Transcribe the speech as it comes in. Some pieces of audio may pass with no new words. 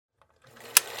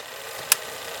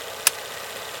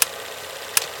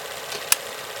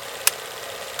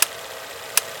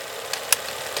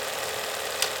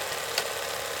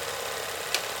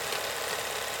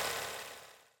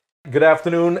Good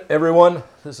afternoon, everyone.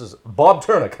 This is Bob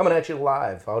Turner coming at you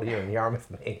live out here in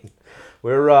Yarmouth, Maine.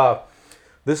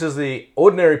 This is the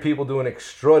Ordinary People Doing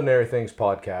Extraordinary Things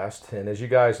podcast, and as you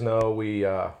guys know,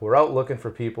 we're out looking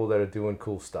for people that are doing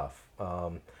cool stuff.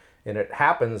 And it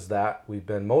happens that we've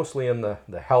been mostly in the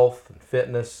health and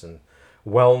fitness and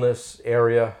wellness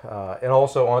area, and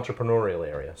also entrepreneurial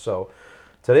area. So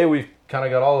today we've kind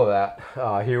of got all of that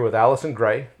here with Allison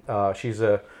Gray.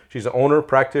 She's an owner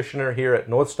practitioner here at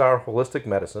Northstar Holistic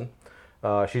Medicine.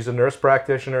 She's a nurse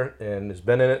practitioner and has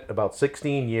been in it about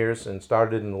 16 years and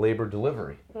started in labor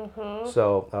delivery. Mm-hmm.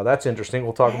 So that's interesting.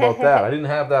 We'll talk about that. I didn't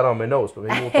have that on my notes, but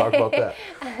maybe we'll talk about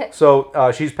that.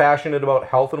 So she's passionate about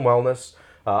health and wellness.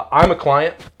 I'm a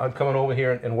client. I'm coming over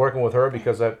here and working with her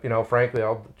because, frankly,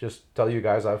 I'll just tell you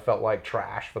guys, I've felt like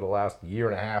trash for the last year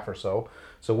and a half or so.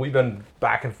 So we've been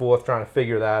back and forth trying to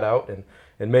figure that out and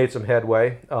made some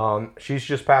headway. She's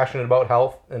just passionate about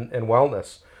health and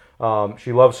wellness.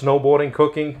 She loves snowboarding,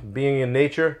 cooking, being in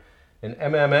nature, and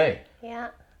MMA. Yeah.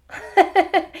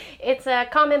 It's a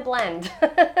common blend.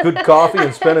 Good coffee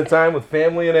and spending time with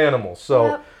family and animals.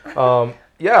 So,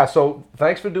 yep. So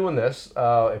thanks for doing this.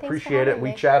 I appreciate it.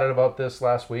 We chatted about this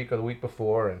last week or the week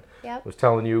before and was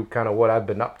telling you kind of what I've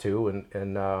been up to.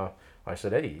 And I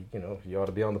said, hey, you ought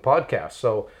to be on the podcast.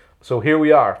 So here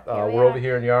we are. We're over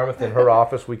here in Yarmouth in her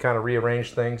office. We kind of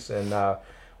rearranged things, and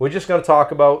we're just going to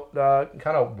talk about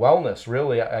kind of wellness,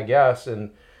 really, I guess,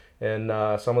 and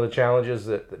some of the challenges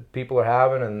that people are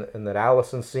having and that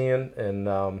Allison's seeing, and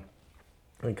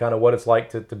kind of what it's like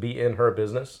to be in her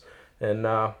business, and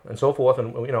so forth.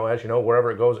 And as you know,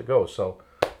 wherever it goes. So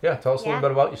tell us a little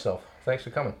bit about yourself. Thanks for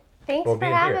coming. Thanks for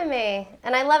having me.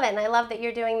 And I love it, and I love that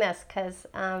you're doing this because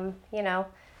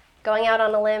going out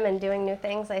on a limb and doing new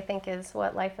things, I think, is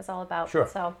what life is all about. Sure.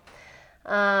 So,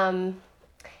 I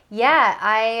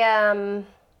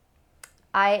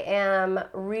am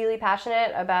really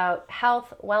passionate about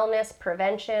health, wellness,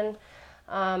 prevention.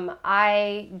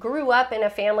 I grew up in a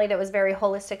family that was very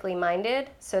holistically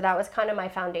minded, so that was kind of my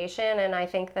foundation, and I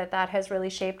think that has really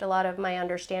shaped a lot of my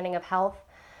understanding of health.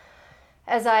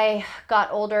 As I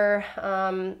got older,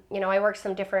 I worked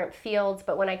some different fields,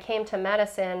 but when I came to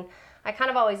medicine, I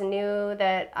kind of always knew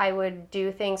that I would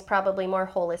do things probably more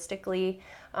holistically.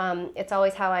 It's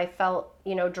always how I felt,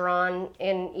 drawn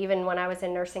in, even when I was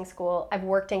in nursing school. I've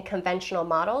worked in conventional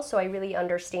models, so I really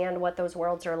understand what those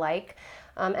worlds are like.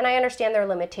 And I understand their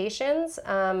limitations.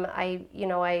 I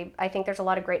think there's a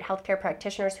lot of great healthcare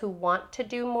practitioners who want to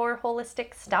do more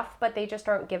holistic stuff, but they just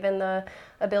aren't given the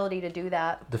ability to do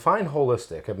that. Define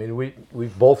holistic. I mean,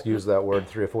 we've both used that word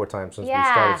 3 or 4 times since we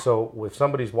started. So if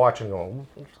somebody's watching going,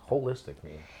 what's holistic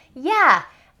mean? Yeah.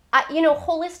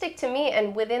 Holistic to me,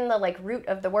 and within the root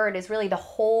of the word, is really the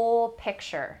whole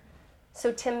picture.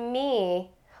 So to me,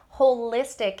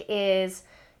 holistic is,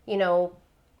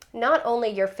 not only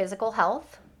your physical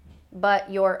health, but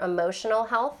your emotional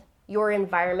health, your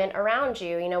environment around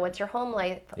you. What's your home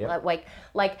life like?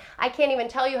 Like, I can't even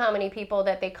tell you how many people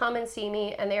that they come and see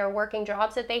me and they are working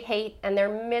jobs that they hate and they're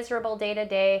miserable day to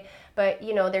day, but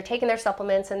they're taking their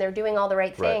supplements and they're doing all the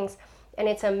right things. And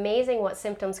it's amazing what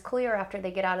symptoms clear after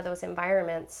they get out of those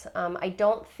environments. I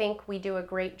don't think we do a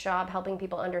great job helping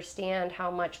people understand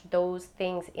how much those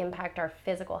things impact our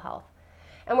physical health.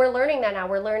 And we're learning that now.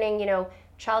 We're learning,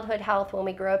 childhood health when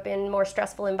we grow up in more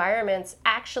stressful environments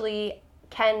actually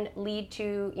can lead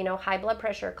to, high blood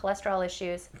pressure, cholesterol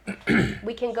issues.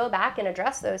 We can go back and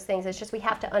address those things. It's just we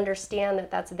have to understand that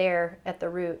that's there at the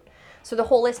root. So the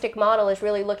holistic model is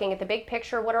really looking at the big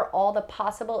picture. What are all the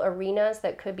possible arenas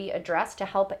that could be addressed to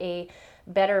help a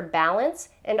better balance,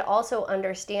 and also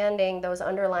understanding those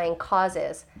underlying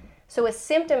causes. So a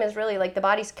symptom is really like the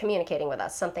body's communicating with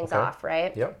us. Something's off,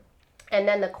 right? Yep. And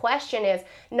then the question is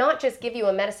not just give you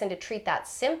a medicine to treat that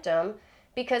symptom,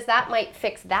 because that might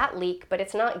fix that leak, but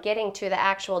it's not getting to the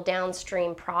actual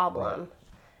downstream problem. Right.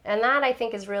 And that, I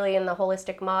think, is really in the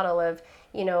holistic model of,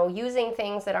 using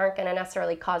things that aren't going to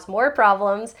necessarily cause more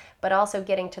problems, but also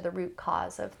getting to the root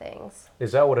cause of things.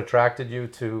 Is that what attracted you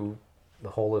to the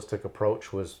holistic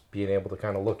approach, was being able to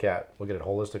kind of look at it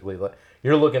holistically?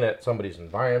 You're looking at somebody's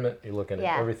environment, you're looking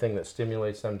at everything that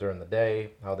stimulates them during the day,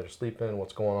 how they're sleeping,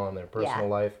 what's going on in their personal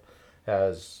life,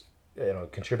 as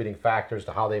contributing factors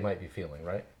to how they might be feeling,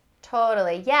 right?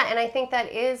 Totally. Yeah. And I think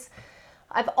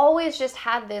I've always just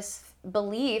had this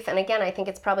belief, and again, I think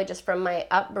it's probably just from my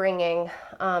upbringing,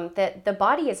 that the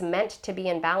body is meant to be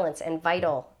in balance and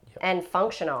vital and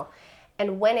functional.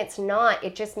 And when it's not,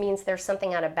 it just means there's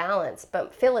something out of balance.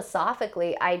 But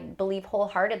philosophically, I believe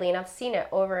wholeheartedly, and I've seen it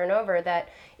over and over, that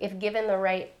if given the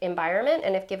right environment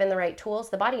and if given the right tools,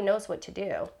 the body knows what to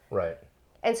do. Right.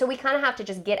 And so we kind of have to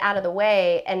just get out of the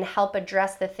way and help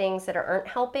address the things that aren't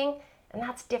helping. And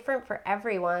that's different for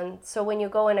everyone. So when you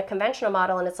go in a conventional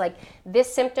model and it's like,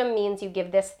 this symptom means you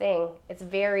give this thing, it's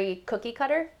very cookie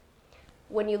cutter.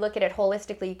 When you look at it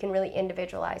holistically, you can really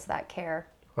individualize that care.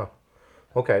 Huh.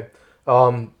 Okay.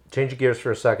 Change gears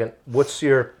for a second.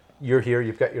 You're here,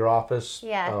 you've got your office.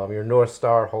 Yeah. Your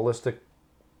Northstar Holistic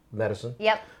Medicine.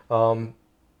 Yep.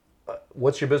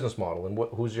 What's your business model and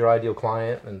who's your ideal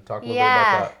client? And talk a little bit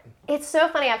about that. It's so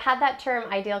funny. I've had that term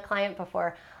ideal client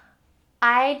before.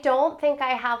 I don't think I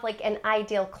have like an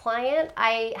ideal client.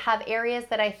 I have areas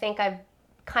that I think I've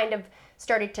kind of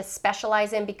started to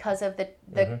specialize in because of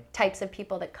the types of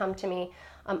people that come to me.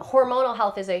 Hormonal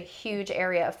health is a huge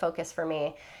area of focus for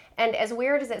me. And as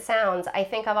weird as it sounds, I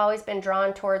think I've always been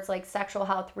drawn towards like sexual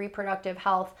health, reproductive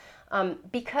health,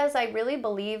 because I really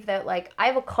believe that like I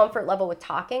have a comfort level with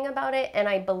talking about it, and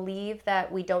I believe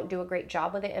that we don't do a great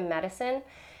job with it in medicine.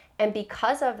 And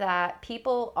because of that,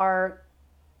 people are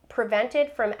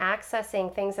prevented from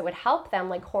accessing things that would help them,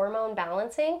 like hormone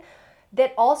balancing,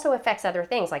 that also affects other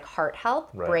things like heart health,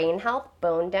 right, brain health,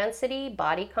 bone density,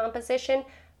 body composition,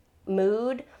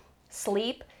 mood,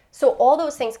 sleep. So all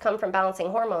those things come from balancing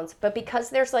hormones. But because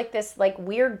there's like this like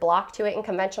weird block to it in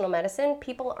conventional medicine,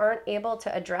 people aren't able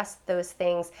to address those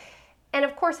things. And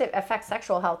of course it affects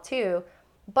sexual health too.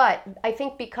 But I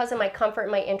think because of my comfort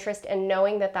and my interest and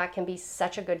knowing that that can be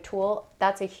such a good tool,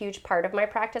 that's a huge part of my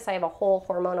practice. I have a whole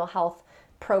hormonal health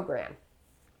program.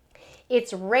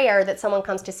 It's rare that someone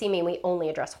comes to see me and we only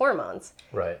address hormones.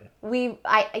 Right.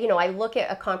 I look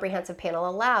at a comprehensive panel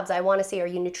of labs. I want to see, are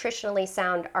you nutritionally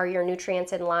sound? Are your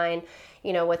nutrients in line?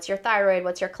 What's your thyroid?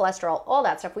 What's your cholesterol? All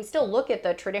that stuff. We still look at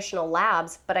the traditional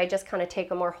labs, but I just kind of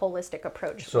take a more holistic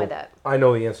approach with it. I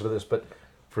know the answer to this, but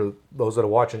for those that are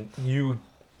watching, you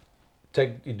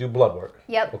do blood work.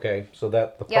 Yep. Okay. So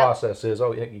that the process is,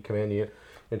 you come in, you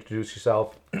introduce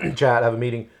yourself, chat, have a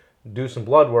meeting, do some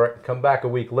blood work, come back a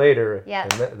week later,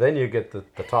 and then you get the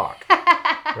talk,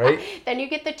 right? Then you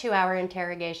get the 2-hour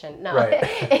interrogation. No, right.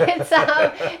 It's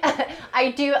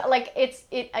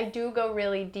I do go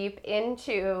really deep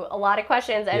into a lot of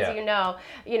questions, as you know.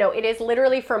 It is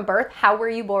literally from birth. How were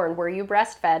you born? Were you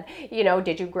breastfed?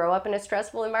 Did you grow up in a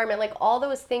stressful environment? Like all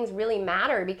those things really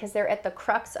matter because they're at the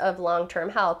crux of long-term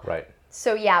health. Right.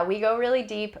 So yeah, we go really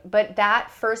deep, but that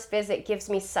first visit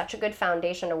gives me such a good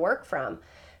foundation to work from.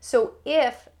 So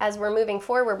if, as we're moving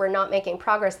forward, we're not making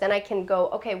progress, then I can go,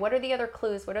 okay, what are the other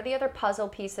clues? What are the other puzzle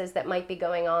pieces that might be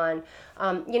going on?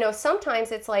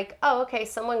 Sometimes it's like, oh, okay,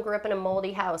 someone grew up in a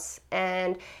moldy house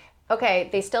and, okay,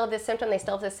 they still have this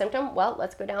symptom. Well,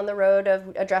 let's go down the road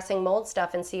of addressing mold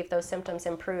stuff and see if those symptoms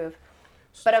improve.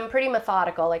 But I'm pretty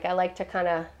methodical. Like I like to kind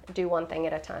of do one thing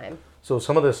at a time. So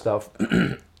some of this stuff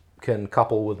can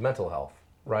couple with mental health.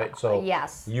 Right? So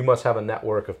yes, you must have a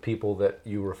network of people that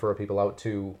you refer people out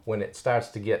to when it starts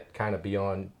to get kind of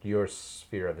beyond your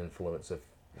sphere of influence, if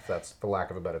that's for lack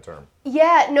of a better term.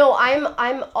 Yeah, no,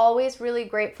 I'm always really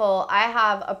grateful. I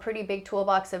have a pretty big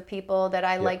toolbox of people that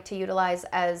I like to utilize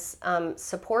as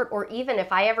support, or even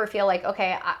if I ever feel like,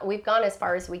 okay, we've gone as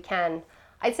far as we can.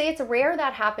 I'd say it's rare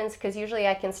that happens because usually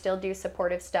I can still do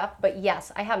supportive stuff. But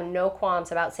yes, I have no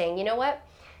qualms about saying, you know what?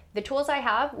 The tools I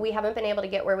have, we haven't been able to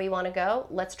get where we want to go.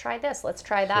 Let's try this. Let's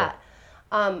try that.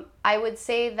 Sure. I would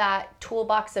say that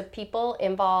toolbox of people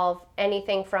involve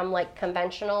anything from like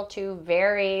conventional to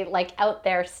very like out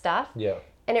there stuff. Yeah.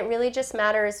 And it really just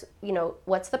matters,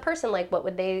 what's the person like? What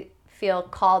would they feel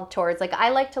called towards? Like I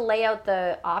like to lay out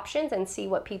the options and see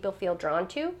what people feel drawn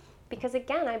to. Because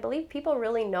again, I believe people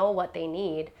really know what they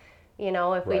need,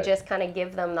 if we just kind of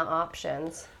give them the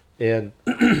options. And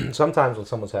sometimes when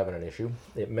someone's having an issue,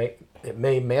 it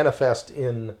may manifest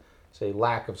in, say,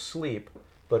 lack of sleep,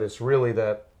 but it's really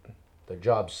that their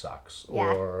job sucks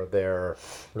or their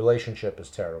relationship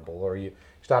is terrible, or you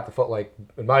start to feel like,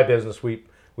 in my business, we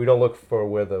don't look for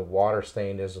where the water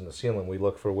stain is in the ceiling. We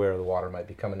look for where the water might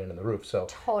be coming in the roof. So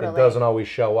it doesn't always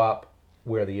show up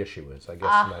where the issue is, I guess.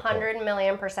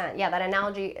 100,000,000%. Yeah, that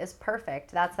analogy is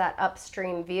perfect. That's that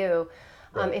upstream view.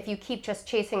 Right. If you keep just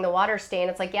chasing the water stain,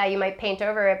 it's like, you might paint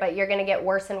over it, but you're going to get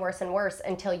worse and worse and worse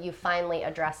until you finally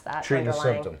address that treat the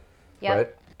symptom. Yep,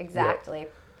 right? Exactly.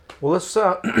 Yep. Well, let's.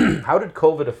 How did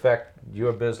COVID affect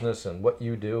your business and what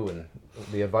you do and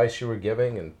the advice you were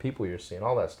giving and people you're seeing,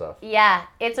 all that stuff? Yeah,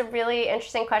 it's a really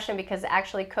interesting question because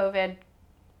actually COVID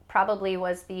probably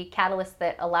was the catalyst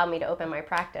that allowed me to open my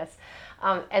practice.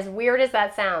 As weird as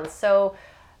that sounds. So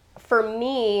for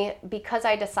me, because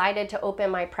I decided to open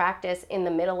my practice in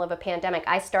the middle of a pandemic,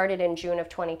 I started in June of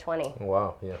 2020.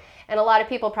 Wow, yeah. And a lot of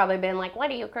people probably been like, what,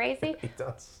 are you crazy? It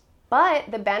does.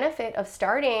 But the benefit of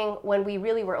starting when we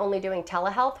really were only doing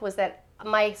telehealth was that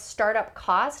my startup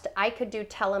cost, I could do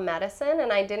telemedicine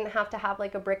and I didn't have to have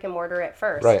like a brick and mortar at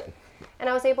first. Right. And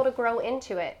I was able to grow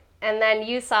into it. And then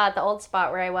you saw at the old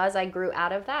spot where I grew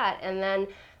out of that. And then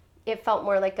it felt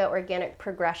more like an organic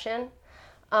progression.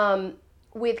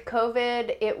 With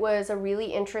COVID, it was a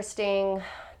really interesting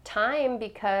time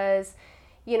because,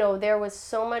 you know, there was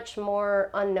so much more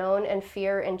unknown and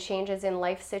fear and changes in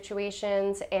life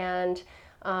situations and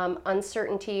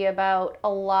uncertainty about a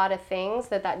lot of things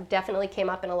that definitely came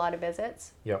up in a lot of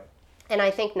visits. Yep. And I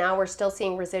think now we're still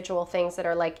seeing residual things that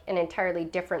are like an entirely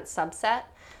different subset,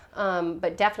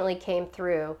 but definitely came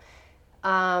through.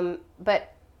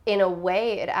 But in a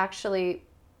way, it actually,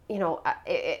 you know,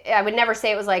 I would never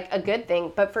say it was like a good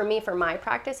thing, but for me, for my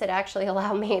practice, it actually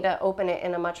allowed me to open it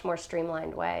in a much more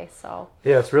streamlined way. So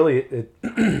yeah, it's really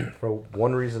for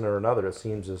one reason or another, it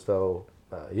seems as though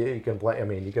you can blame. I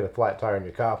mean, you get a flat tire in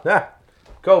your car.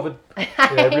 COVID.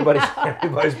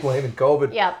 Everybody's blaming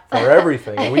COVID for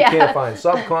everything. And we can't find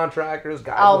subcontractors,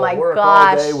 guys who work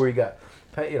all day. Where you got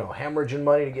hemorrhaging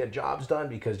money to get jobs done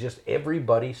because just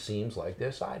everybody seems like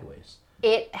they're sideways.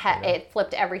 It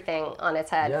flipped everything on its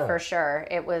head for sure.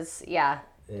 It was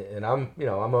And I'm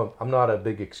not a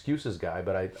big excuses guy,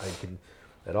 but I can.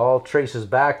 It all traces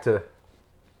back to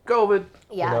COVID.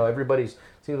 Yeah.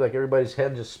 Seems like everybody's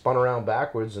head just spun around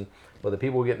backwards, and whether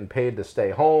people are getting paid to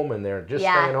stay home and they're just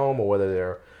staying home, or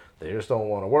whether they just don't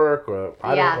want to work, or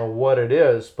I don't know what it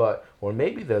is, or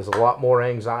maybe there's a lot more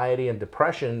anxiety and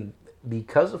depression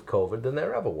because of COVID than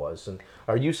there ever was. And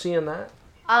are you seeing that?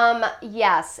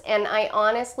 Yes, and I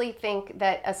honestly think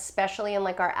that especially in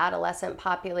like our adolescent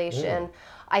population,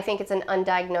 I think it's an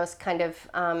undiagnosed kind of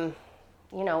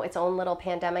its own little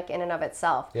pandemic in and of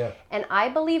itself. Yeah. And I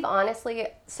believe honestly,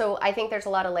 so I think there's a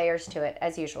lot of layers to it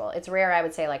as usual. It's rare I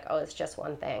would say like, oh, it's just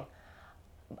one thing.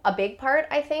 A big part,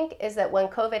 I think, is that when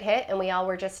COVID hit and we all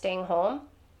were just staying home,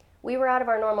 we were out of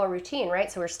our normal routine, right?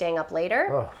 So we're staying up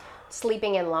later,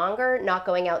 sleeping in longer, not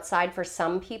going outside for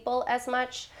some people as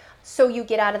much. So you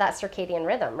get out of that circadian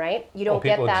rhythm, right? You don't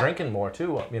get that. People are drinking more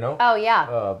too, you know? Oh, yeah.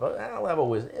 But I'll have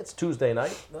it's Tuesday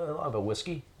night. I'll have a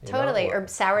whiskey. Totally. Or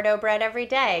sourdough bread every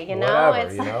day, you know?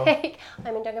 It's like,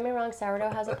 I mean, don't get me wrong, sourdough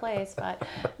has a place, but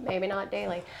maybe not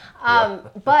daily.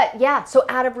 But yeah, so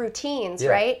out of routines,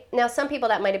 right? Now, some people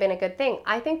that might have been a good thing.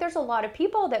 I think there's a lot of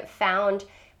people that found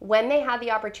when they had the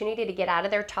opportunity to get out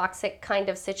of their toxic kind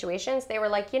of situations, they were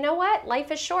like, you know what? Life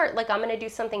is short. Like, I'm going to do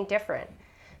something different.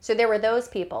 So there were those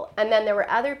people. And then there were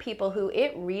other people who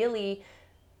it really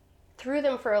threw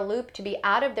them for a loop to be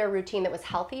out of their routine that was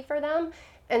healthy for them.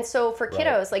 And so for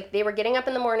kiddos, like they were getting up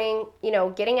in the morning,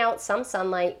 getting out some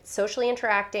sunlight, socially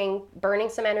interacting, burning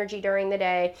some energy during the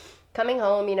day, coming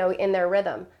home, in their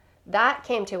rhythm. That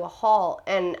came to a halt.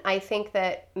 And I think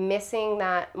that missing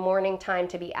that morning time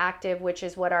to be active, which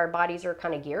is what our bodies are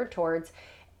kind of geared towards,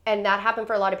 and that happened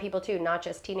for a lot of people too, not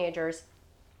just teenagers.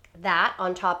 That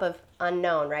on top of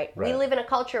unknown, right? We live in a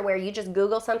culture where you just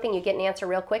Google something, you get an answer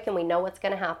real quick, and we know what's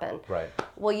going to happen. Right.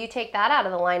 Well, you take that out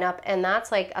of the lineup, and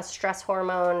that's like a stress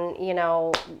hormone,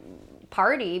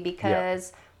 party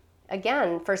because,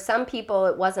 again, for some people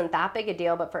it wasn't that big a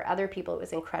deal, but for other people it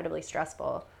was incredibly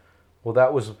stressful. Well,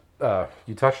 that was,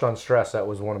 you touched on stress. That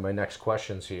was one of my next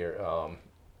questions here.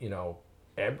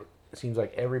 It seems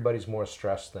like everybody's more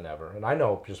stressed than ever. And I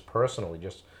know just personally,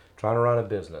 just trying to run a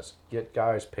business, get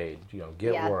guys paid,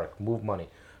 get work, move money,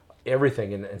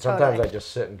 everything. And sometimes I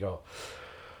just sit and go,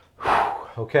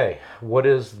 okay, what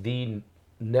is the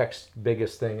next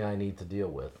biggest thing I need to deal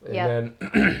with? And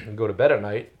then go to bed at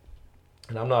night,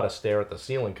 and I'm not a stare at the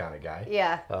ceiling kind of guy.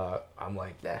 Yeah. I'm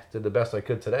like, did the best I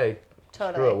could today.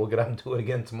 Totally. Screw it, we'll get up and do it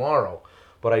again tomorrow.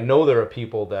 But I know there are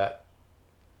people that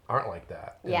aren't like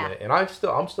that. And I'm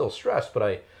still stressed,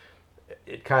 but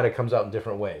it kind of comes out in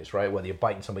different ways, right? Whether you're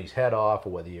biting somebody's head off, or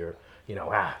whether you're,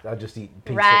 I'll just eat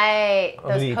pizza. Right,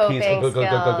 those coping skills.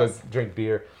 Go, drink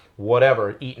beer,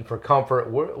 whatever, eating for comfort.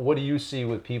 What do you see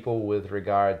with people with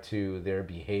regard to their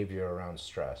behavior around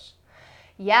stress?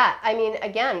 Yeah, I mean,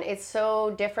 again, it's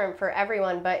so different for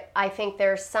everyone, but I think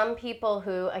there's some people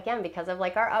who, again, because of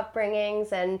like our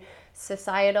upbringings and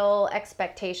societal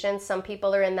expectations, some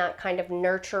people are in that kind of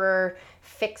nurturer,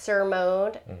 fixer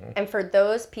mode. Mm-hmm. And for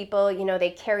those people, they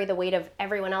carry the weight of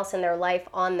everyone else in their life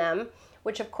on them,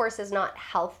 which of course is not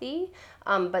healthy,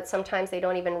 but sometimes they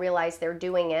don't even realize they're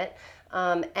doing it.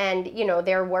 And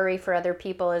their worry for other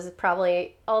people is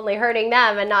probably only hurting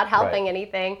them and not helping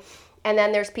anything. And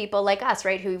then there's people like us,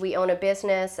 right, who we own a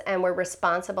business and we're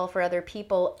responsible for other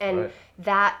people. And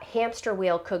that hamster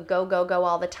wheel could go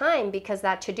all the time because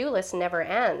that to-do list never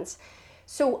ends.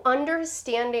 So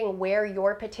understanding where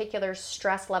your particular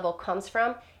stress level comes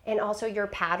from, and also your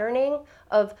patterning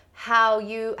of how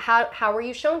are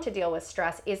you shown to deal with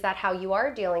stress? Is that how you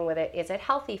are dealing with it? Is it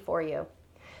healthy for you?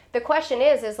 The question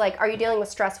is like, are you dealing with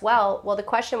stress well? Well, the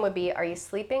question would be, are you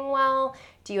sleeping well?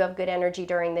 Do you have good energy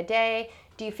during the day?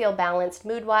 Do you feel balanced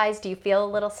mood-wise? Do you feel a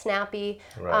little snappy?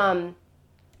 Right.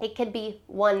 It could be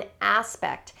one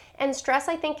aspect. And stress,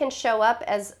 I think, can show up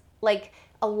as like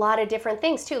a lot of different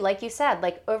things too. Like you said,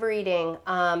 like overeating,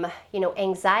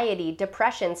 anxiety,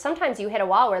 depression. Sometimes you hit a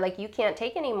wall where like you can't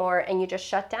take anymore and you just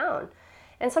shut down.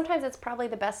 And sometimes it's probably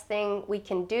the best thing we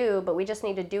can do, but we just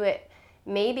need to do it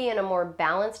maybe in a more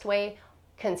balanced way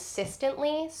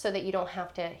consistently so that you don't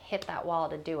have to hit that wall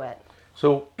to do it.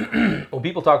 So when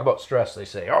people talk about stress, they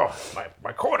say, "Oh,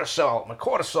 my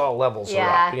cortisol levels are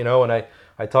up," And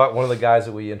I talked, one of the guys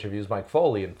that we interviewed is Mike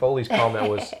Foley, and Foley's comment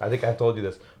was, I think I told you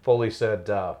this. Foley said,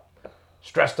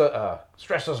 "Stress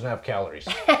doesn't have calories,"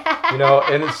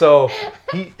 and so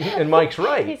he and Mike's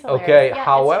right. Okay, yeah,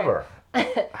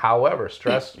 however,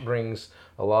 stress brings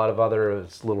a lot of other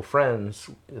little friends,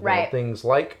 right. Things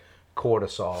like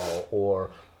cortisol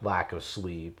or lack of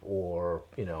sleep or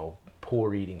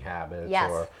poor eating habits, yes.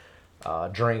 or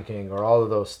drinking, or all of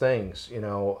those things.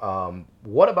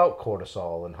 What about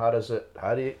cortisol, and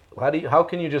how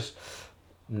can you just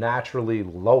naturally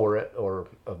lower it or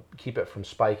keep it from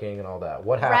spiking and all that?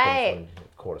 What happens when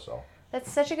cortisol? That's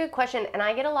such a good question. And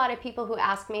I get a lot of people who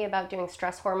ask me about doing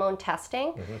stress hormone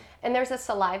testing. Mm-hmm. And there's a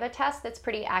saliva test that's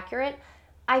pretty accurate.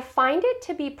 I find it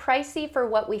to be pricey for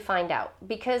what we find out.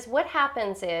 Because what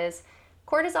happens is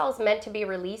cortisol is meant to be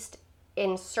released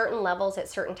in certain levels at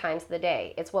certain times of the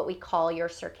day. It's what we call your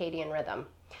circadian rhythm.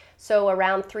 So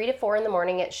around 3 to 4 in the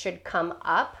morning, it should come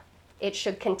up. It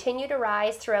should continue to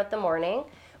rise throughout the morning.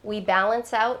 We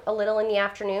balance out a little in the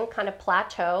afternoon, kind of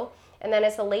plateau. And then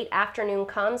as the late afternoon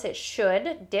comes, it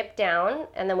should dip down,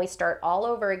 and then we start all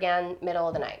over again middle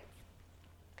of the night.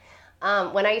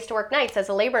 When I used to work nights as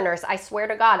a labor nurse, I swear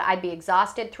to God, I'd be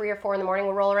exhausted. 3 or 4 in the morning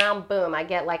would roll around, boom, I'd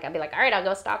be like, all right, I'll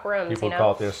go stock rooms. People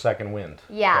call it their second wind.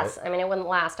 Yes, right? I mean, it wouldn't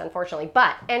last, unfortunately.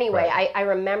 But anyway, right. I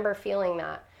remember feeling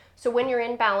that. So when you're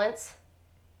in balance,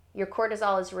 your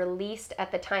cortisol is released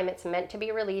at the time it's meant to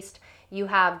be released. You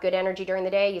have good energy during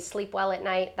the day, you sleep well at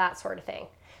night, that sort of thing.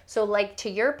 So like to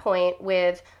your point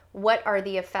with what are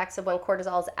the effects of when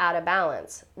cortisol is out of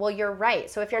balance? Well, you're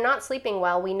right. So if you're not sleeping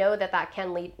well, we know that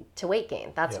can lead to weight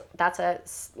gain. That's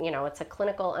it's a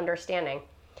clinical understanding.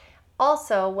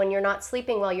 Also, when you're not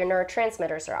sleeping well, your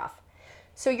neurotransmitters are off.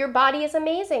 So your body is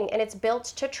amazing and it's built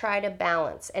to try to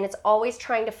balance, and it's always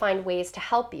trying to find ways to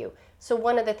help you. So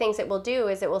one of the things it will do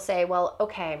is it will say, well,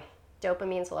 okay,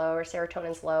 dopamine's low or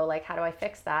serotonin's low, like how do I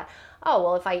fix that? Oh,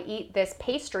 well, if I eat this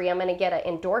pastry, I'm going to get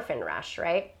an endorphin rush,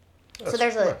 right? So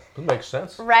there's that makes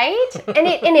sense, right? And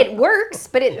it works,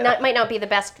 but it might not be the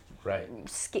best, right?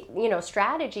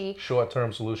 Strategy.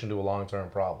 Short-term solution to a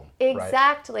long-term problem.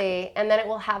 Exactly, right? And then it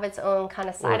will have its own kind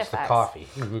of side effects. The coffee,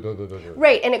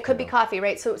 right? And it could be coffee,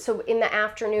 right? So in the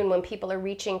afternoon when people are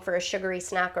reaching for a sugary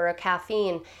snack or a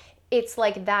caffeine, it's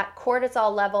like that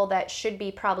cortisol level that should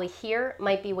be probably here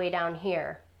might be way down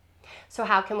here. So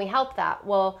how can we help that?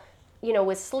 Well,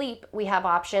 with sleep, we have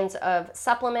options of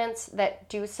supplements that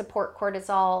do support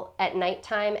cortisol at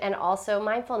nighttime, and also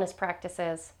mindfulness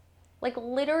practices. Like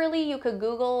literally you could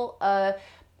Google a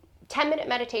 10-minute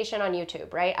meditation on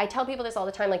YouTube, right? I tell people this all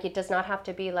the time, like it does not have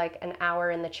to be like an hour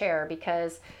in the chair,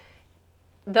 because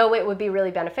though it would be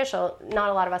really beneficial, not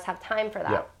a lot of us have time for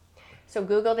that. Yeah. So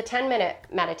Google the 10-minute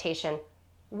meditation.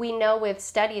 We know with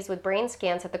studies with brain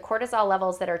scans that the cortisol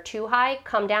levels that are too high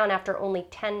come down after only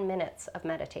 10 minutes of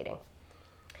meditating.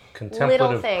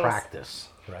 Contemplative practice,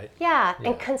 right? Yeah,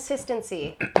 and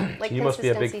consistency. So you must be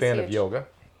a big fan of yoga.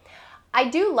 I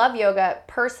do love yoga.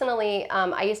 Personally,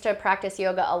 I used to practice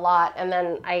yoga a lot, and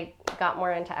then I got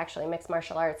more into actually mixed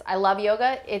martial arts. I love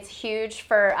yoga. It's huge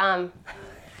for...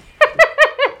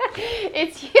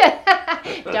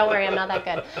 Don't worry, I'm not that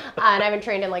good. And I haven't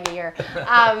trained in like a year.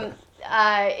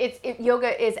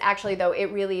 Yoga is actually, though,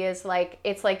 it really is like,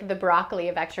 it's like the broccoli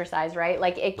of exercise, right?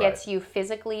 Like it gets you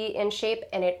physically in shape,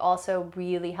 and it also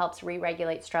really helps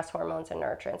re-regulate stress hormones and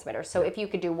neurotransmitters. So if you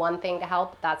could do one thing to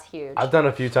help, that's huge. I've done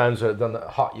a few times, I've done the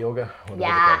hot yoga.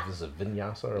 This is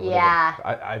vinyasa or whatever.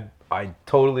 Yeah. I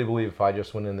totally believe if I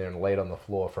just went in there and laid on the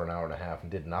floor for an hour and a half and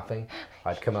did nothing,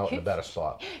 I'd come out in a better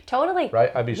spot. Totally.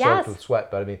 Right? I'd be soaked with sweat,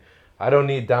 but I mean, I don't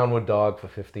need downward dog for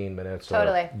 15 minutes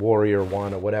or warrior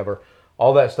one or whatever.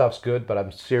 all that stuff's good, but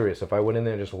I'm serious. If I went in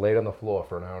there and just laid on the floor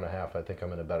for an hour and a half, I think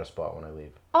I'm in a better spot when I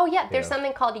leave. Oh yeah, there's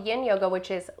something called yin yoga,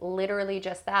 which is literally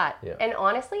just that. Yeah. And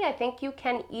honestly, I think you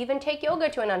can even take yoga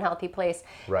to an unhealthy place.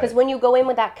 Right. Because when you go in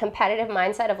with that competitive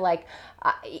mindset of like,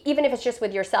 even if it's just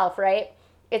with yourself, right?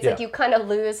 It's like you kind of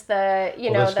lose the,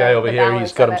 this guy over here,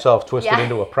 he's got himself twisted Yeah.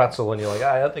 into a pretzel, and you're like,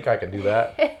 I think I can do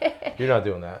that. You're not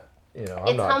doing that. I'm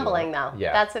it's not humbling doing though.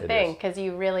 Yeah, that's the thing, because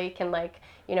you really can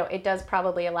it does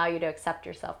probably allow you to accept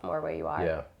yourself more where you are.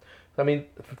 Yeah. I mean,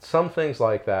 some things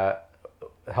like that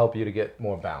help you to get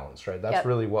more balance, right? That's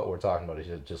really what we're talking about, is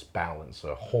just balance,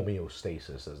 or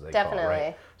homeostasis, as they call it,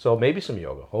 right? So maybe some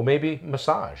yoga, or maybe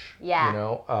massage. Yeah.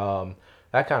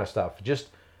 That kind of stuff. Just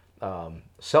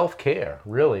self-care,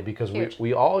 really, because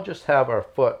we all just have our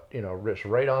foot,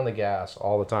 right on the gas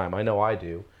all the time. I know I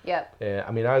do. Yep.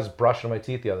 I mean, I was brushing my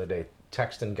teeth the other day,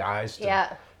 texting guys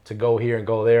to go here and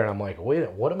go there, and I'm like, wait,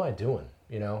 what am I doing?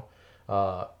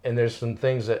 And there's some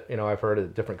things that I've heard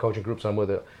at different coaching groups I'm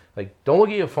with. Like, don't look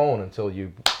at your phone until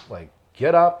you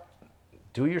get up,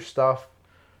 do your stuff,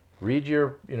 read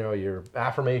your your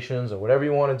affirmations or whatever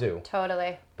you want to do.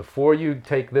 Totally. Before you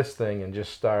take this thing and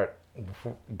just start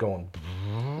going.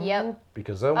 Yep.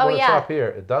 Because then when it's up here,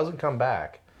 it doesn't come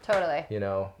back. Totally.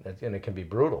 And it can be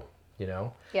brutal. Yeah.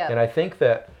 And I think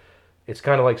that it's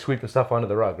kind of like sweeping stuff under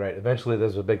the rug, right? Eventually,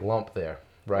 there's a big lump there,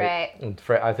 right? Right. And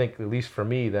I think, at least for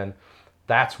me, then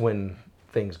that's when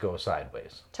things go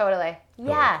sideways. Totally.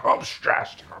 Yeah. Like, I'm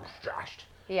stressed.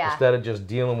 Yeah. Instead of just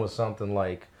dealing with something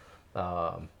like,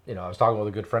 I was talking with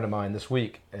a good friend of mine this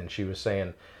week, and she was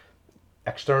saying,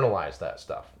 externalize that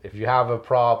stuff. If you have a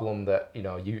problem that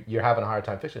you're having a hard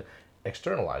time fixing,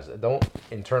 externalize it. Don't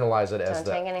internalize it as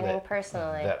don't take anything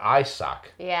personally. That I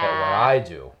suck at what I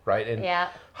do, right? And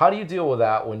how do you deal with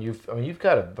that when you've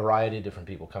got a variety of different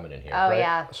people coming in here? Oh, right?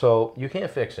 yeah. So you can't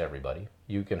fix everybody.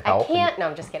 You can help. I can't. No,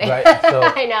 I'm just kidding. Right? So,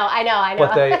 I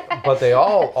know. But they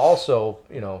all also,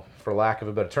 for lack of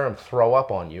a better term, throw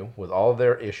up on you with all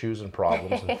their issues and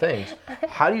problems and things.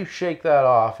 How do you shake that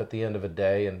off at the end of a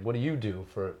day, and what do you do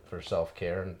for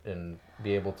self-care and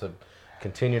be able to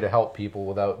continue to help people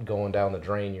without going down the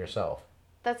drain yourself?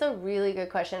 That's a really good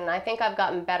question, and I think I've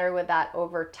gotten better with that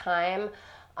over time.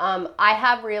 I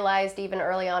have realized even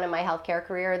early on in my healthcare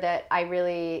career that I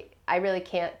really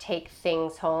can't take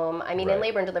things home. I mean, in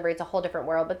labor and delivery, it's a whole different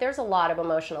world, but there's a lot of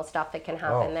emotional stuff that can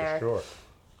happen there. For sure.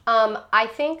 I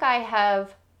think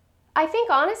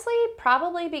honestly,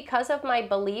 probably because of my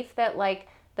belief that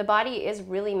the body is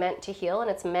really meant to heal, and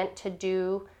it's meant to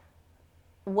do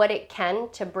what it can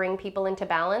to bring people into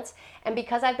balance. And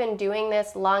because I've been doing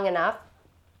this long enough,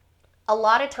 a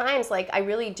lot of times, I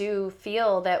really do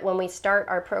feel that when we start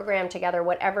our program together,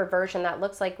 whatever version that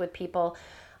looks like with people,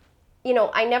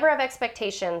 I never have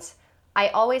expectations. I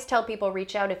always tell people,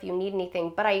 reach out if you need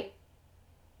anything. But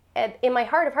in my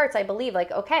heart of hearts, I believe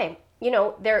okay,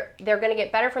 they're going to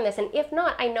get better from this. And if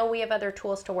not, I know we have other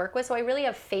tools to work with. So I really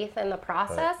have faith in the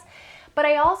process. Right. But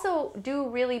I also do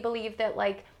really believe that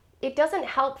it doesn't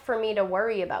help for me to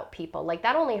worry about people.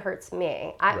 That only hurts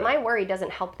me. My worry doesn't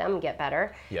help them get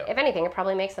better. Yep. If anything, it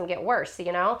probably makes them get worse,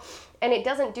 And it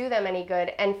doesn't do them any good.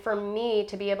 And for me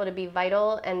to be able to be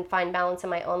vital and find balance in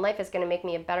my own life is going to make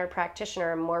me a better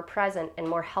practitioner, more present and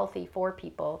more healthy for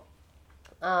people.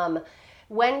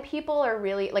 When people are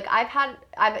really,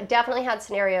 I've definitely had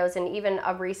scenarios, and even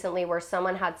of recently, where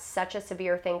someone had such a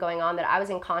severe thing going on that I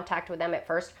was in contact with them at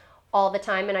first all the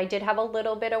time, and I did have a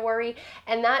little bit of worry,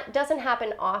 and that doesn't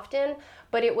happen often,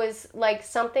 but it was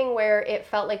something where it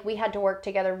felt like we had to work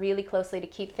together really closely to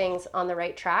keep things on the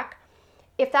right track.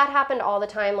 If that happened all the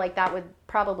time, that would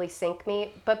probably sink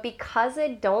me, but because I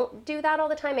don't do that all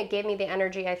the time, it gave me the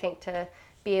energy, I think, to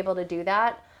be able to do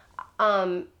that.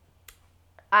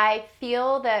 I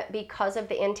feel that because of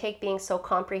the intake being so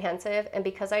comprehensive, and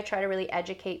because I try to really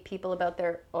educate people about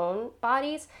their own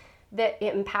bodies, that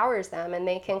it empowers them, and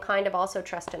they can kind of also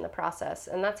trust in the process.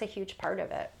 And that's a huge part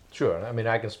of it. Sure. I mean,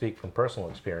 I can speak from personal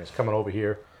experience. Coming over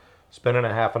here, spending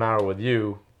a half an hour with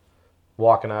you,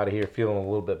 walking out of here feeling a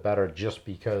little bit better just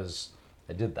because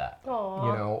I did that.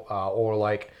 Aww.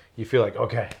 Or you feel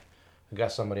okay, I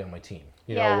got somebody on my team.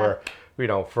 Where,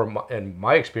 and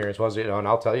my experience was, and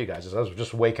I'll tell you guys, is I was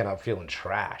just waking up feeling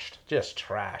trashed. Just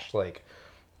trashed.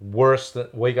 Worse than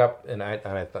wake up, and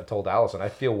I told Allison, I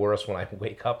feel worse when I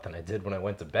wake up than I did when I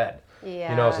went to bed.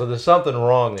 Yeah. So there's something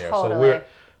wrong there. Totally. So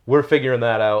we're figuring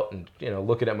that out, and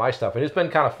looking at my stuff, and it's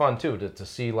been kind of fun too to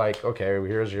see okay,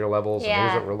 here's your levels, and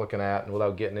here's what we're looking at, and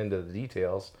without getting into the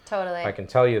details, totally, I can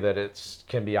tell you that it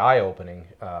can be eye opening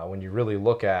when you really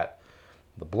look at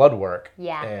the blood work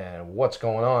and what's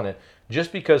going on, and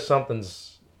just because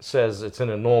something's says it's in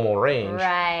a normal range.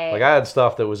 Right. Like I had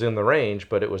stuff that was in the range,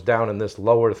 but it was down in this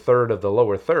lower third of the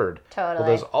lower third. Totally. Well,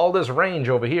 there's all this range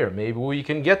over here. Maybe we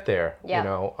can get there, Yeah. you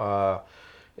know,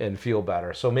 and feel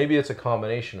better. So maybe it's a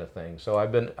combination of things. So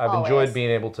I've Always. enjoyed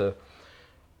being able to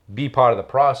be part of the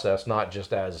process, not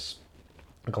just as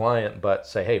a client, but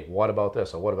say, hey, what about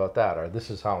this or what about that, or this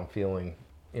is how I'm feeling,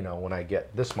 you know, when I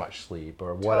get this much sleep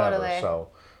or whatever. Totally.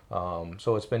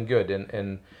 So it's been good,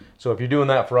 and so if you're doing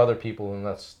that for other people, then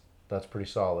that's pretty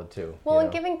solid too. Well, you and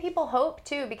know? giving people hope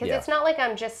too, because Yeah. it's not like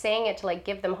I'm just saying it to like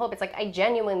give them hope. It's like I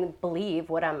genuinely believe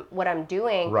what I'm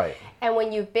doing. Right. And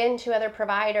when you've been to other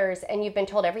providers and you've been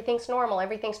told everything's normal,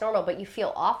 but you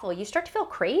feel awful, you start to feel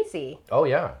crazy. Oh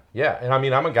yeah, yeah. And I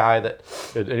mean, I'm a guy that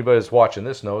anybody that's watching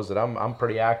this knows that I'm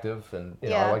pretty active, and you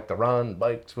know, Yeah. I like to run,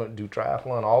 bike, swim, do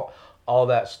triathlon, all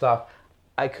that stuff.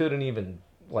 I couldn't even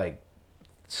like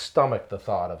stomach the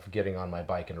thought of getting on my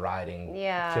bike and riding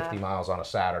Yeah. 50 miles on a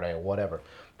Saturday or whatever.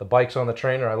 The bike's on the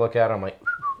trainer, I look at it, I'm like,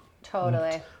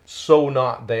 Totally. so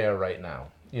not there right now,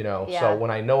 you know. Yeah. So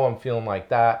when I know I'm feeling like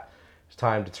that, it's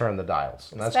time to turn the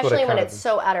dials. And that's Especially what when it's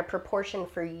so out of proportion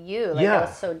for you. Like Yeah. it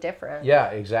was so different. Yeah,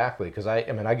 exactly. Because I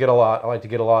mean, I like to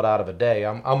get a lot out of a day.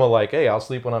 I'm a like, hey, I'll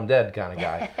sleep when I'm dead kind of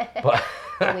guy. But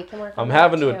We can work on I'm that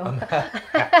having too. to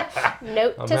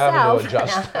Note I'm to having self. to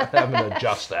adjust having to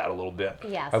adjust that a little bit.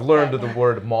 Yes, I've learned but- the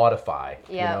word modify.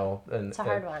 Yeah, You know, and it's a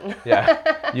hard one.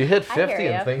 Yeah, you hit I hear 50 ya.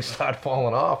 and things start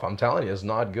falling off. I'm telling you, it's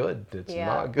not good. It's Yeah.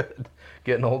 not good.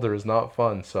 Getting older is not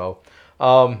fun. So,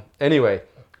 anyway.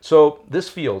 So this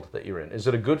field that you're in, is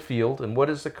it a good field, and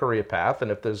what is the career path? And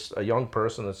if there's a young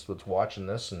person that's watching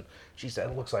this and she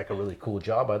said, it looks like a really cool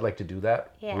job, I'd like to do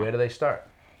that, Yeah. Where do they start?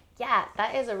 Yeah,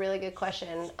 that is a really good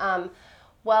question.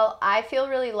 Well, I feel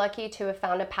really lucky to have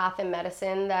found a path in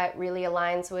medicine that really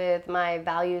aligns with my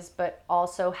values, but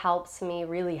also helps me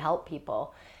really help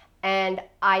people. And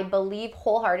I believe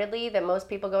wholeheartedly that most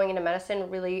people going into medicine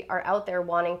really are out there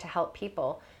wanting to help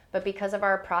people. But because of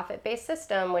our profit-based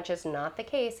system, which is not the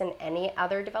case in any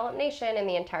other developed nation in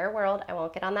the entire world, I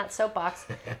won't get on that soapbox,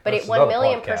 but That's it 1 another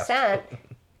million podcast.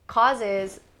 %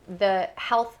 causes the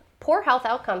poor health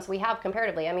outcomes we have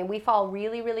comparatively. I mean, we fall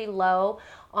really, really low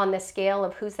on the scale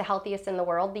of who's the healthiest in the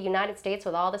world. The United States,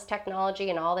 with all this technology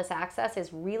and all this access,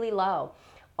 is really low.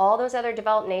 All those other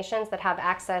developed nations that have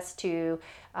access to,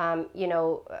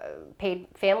 paid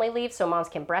family leave so moms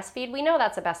can breastfeed, we know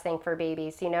that's the best thing for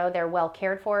babies. You know, they're well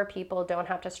cared for. People don't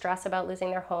have to stress about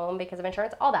losing their home because of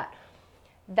insurance, all that.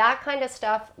 That kind of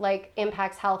stuff like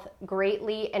impacts health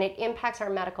greatly, and it impacts our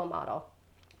medical model.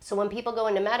 So when people go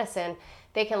into medicine,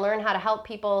 they can learn how to help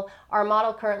people. Our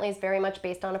model currently is very much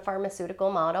based on a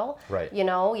pharmaceutical model. Right. You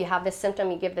know, you have this symptom,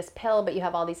 you give this pill, but you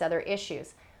have all these other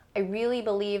issues. I really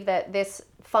believe that this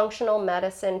functional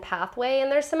medicine pathway,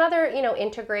 and there's some other,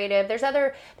 integrative, there's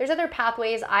other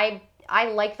pathways. I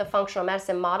like the functional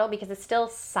medicine model because it's still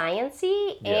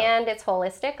sciencey and it's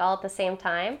holistic all at the same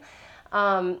time.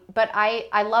 But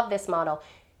I love this model.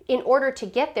 In order to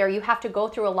get there, you have to go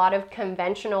through a lot of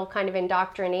conventional kind of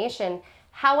indoctrination.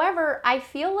 However, I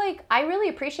feel like I really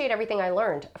appreciate everything I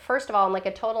learned. First of all, I'm like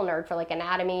a total nerd for like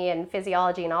anatomy and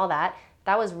physiology and all that.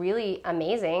 That was really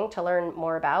amazing to learn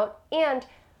more about. And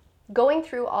going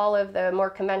through all of the more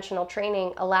conventional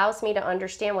training allows me to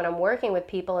understand when I'm working with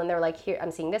people and they're like, here,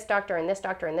 I'm seeing this doctor and this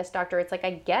doctor and this doctor. It's like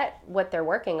I get what they're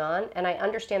working on and I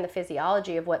understand the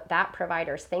physiology of what that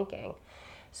provider's thinking.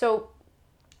 So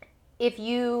if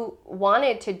you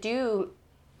wanted to do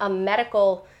a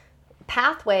medical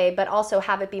pathway, but also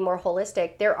have it be more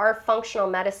holistic, there are functional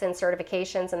medicine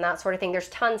certifications and that sort of thing. There's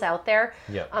tons out there.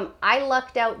 Yeah. I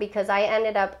lucked out because I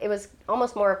ended up, it was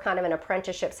almost more of kind of an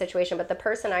apprenticeship situation, but the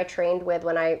person I trained with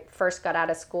when I first got out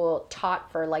of school taught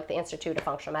for like the Institute of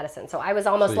Functional Medicine. So I was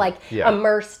almost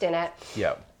immersed in it.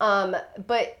 Yeah.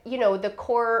 But the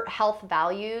core health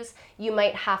values, you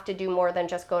might have to do more than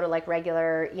just go to like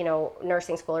regular,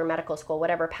 nursing school or medical school,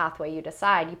 whatever pathway you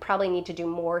decide. You probably need to do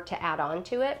more to add on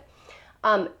to it.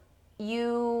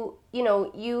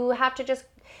 You have to just,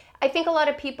 I think a lot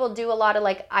of people do a lot of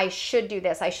like, I should do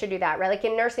this, I should do that, right? Like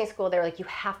in nursing school, they're like, you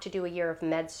have to do a year of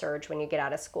med surg when you get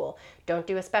out of school. Don't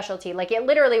do a specialty. Like it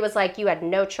literally was like, you had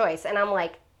no choice. And I'm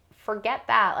like, forget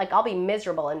that. Like I'll be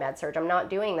miserable in med surg. I'm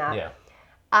not doing that. Yeah.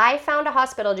 I found a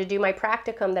hospital to do my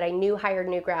practicum that I knew hired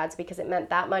new grads because it meant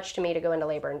that much to me to go into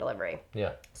labor and delivery.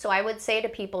 Yeah. So I would say to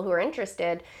people who are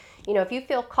interested, if you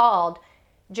feel called,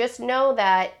 just know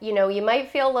that, you might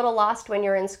feel a little lost when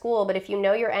you're in school, but if you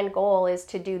know your end goal is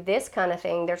to do this kind of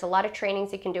thing, there's a lot of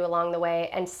trainings you can do along the way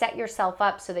and set yourself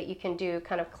up so that you can do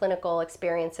kind of clinical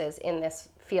experiences in this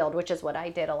field, which is what I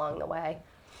did along the way.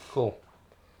 Cool.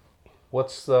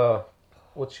 What's the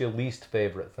what's your least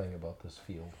favorite thing about this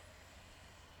field?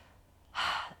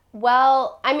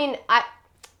 Well, I mean,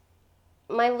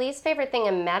 my least favorite thing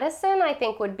in medicine, I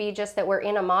think, would be just that we're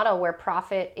in a model where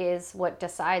profit is what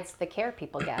decides the care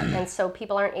people get. And so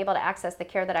people aren't able to access the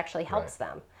care that actually helps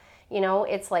them. You know,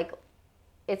 it's like,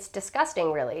 it's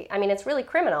disgusting, really. I mean, it's really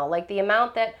criminal. Like the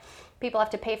amount that people have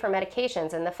to pay for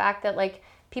medications and the fact that like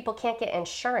people can't get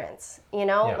insurance, you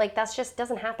know, like that's just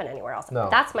doesn't happen anywhere else. No.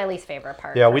 That's my least favorite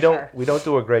part. Yeah, we don't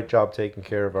do a great job taking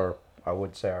care of our, I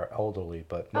would say, our elderly,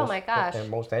 but most, oh my gosh, and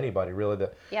most anybody really.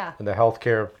 The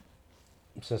healthcare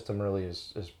system really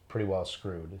is pretty well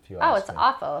screwed, if you ask me. It's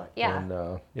awful. Yeah.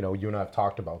 And you know, you and I have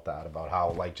talked about that, about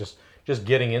how like just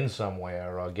getting in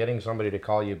somewhere or getting somebody to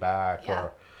call you back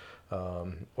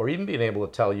or even being able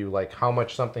to tell you like how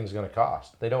much something's going to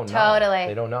cost. They don't know. Totally.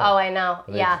 They don't know. Oh, I know.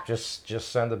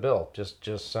 Just send a bill. Just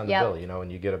send a bill, you know,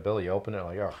 and you get a bill, you open it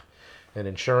like, oh. And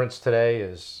insurance today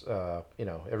is, you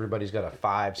know, everybody's got a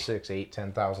 $5,000, $6,000,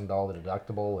 $8,000, $10,000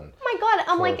 deductible, and oh my God,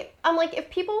 I'm like, if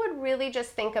people would really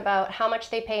just think about how much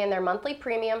they pay in their monthly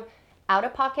premium,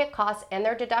 out-of-pocket costs, and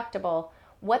their deductible,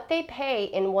 what they pay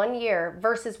in 1 year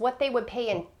versus what they would pay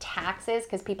in taxes,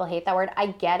 because people hate that word. I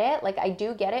get it, like I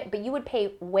do get it, but you would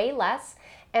pay way less,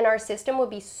 and our system would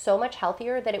be so much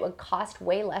healthier that it would cost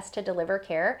way less to deliver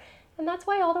care. And that's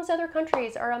why all those other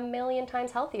countries are a million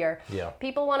times healthier. Yeah.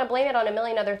 People want to blame it on a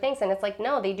million other things. And it's like,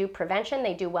 no, they do prevention,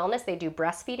 they do wellness, they do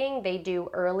breastfeeding, they do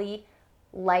early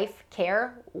life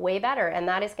care way better. And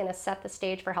that is going to set the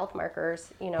stage for health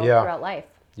markers, you know, throughout life.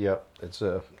 Yep.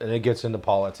 And it gets into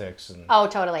politics. And oh,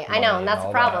 totally. I know. And that's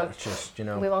the problem. It's just, you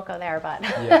know. We won't go there, but.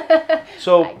 Yeah.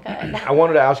 So I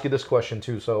wanted to ask you this question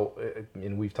too. So,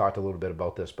 and we've talked a little bit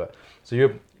about this, but so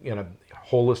you're, you know,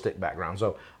 holistic background.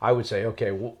 So I would say, okay,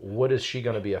 what is she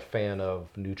going to be a fan of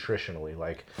nutritionally?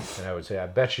 Like, and I would say, I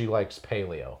bet she likes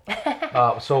paleo.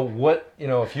 So what, you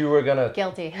know, if you were going to...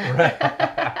 Guilty.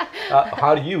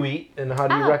 How do you eat and how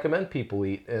do you recommend people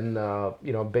eat? And,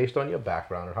 you know, based on your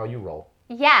background or how you roll.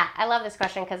 Yeah, I love this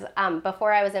question because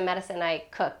before I was in medicine, I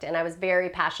cooked and I was very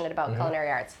passionate about culinary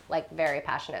arts, like very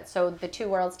passionate. So the two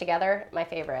worlds together, my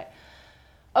favorite.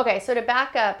 Okay, so to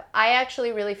back up, I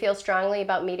actually really feel strongly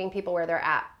about meeting people where they're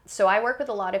at. So I work with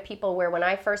a lot of people where when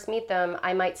I first meet them,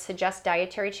 I might suggest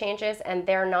dietary changes and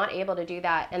they're not able to do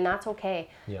that, and that's okay.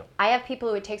 Yeah. I have people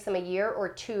who it takes them a year or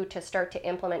two to start to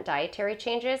implement dietary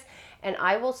changes, and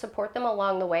I will support them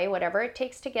along the way, whatever it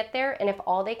takes to get there, and if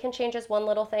all they can change is one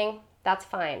little thing, that's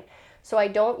fine. So I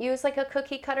don't use like a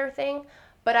cookie cutter thing,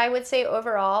 but I would say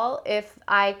overall, if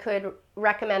I could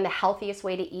recommend the healthiest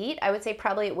way to eat, I would say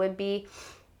probably it would be,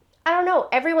 I don't know,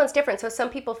 everyone's different. So some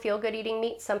people feel good eating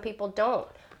meat, some people don't.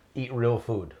 Eat real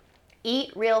food.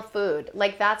 Eat real food.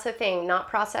 Like that's the thing, not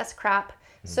processed crap.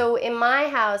 So in my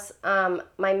house,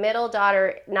 my middle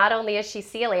daughter, not only is she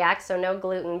celiac, so no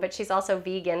gluten, but she's also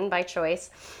vegan by choice.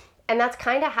 And that's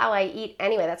kind of how I eat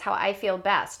anyway. That's how I feel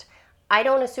best. I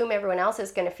don't assume everyone else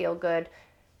is going to feel good.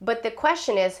 But the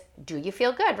question is, do you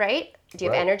feel good, right? Do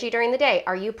you have energy during the day?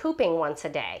 Are you pooping once a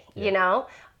day? Yeah. You know?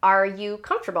 Are you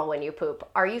comfortable when you poop?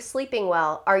 Are you sleeping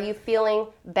well? Are you feeling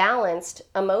balanced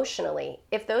emotionally?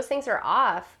 If those things are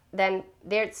off, then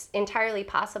it's entirely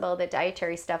possible that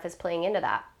dietary stuff is playing into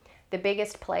that. The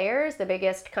biggest players, the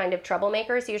biggest kind of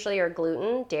troublemakers usually are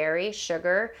gluten, dairy,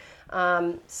 sugar,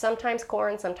 sometimes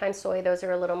corn, sometimes soy. Those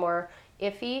are a little more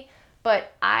iffy.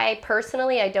 But I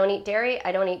personally, I don't eat dairy.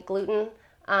 I don't eat gluten.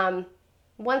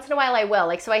 Once in a while I will.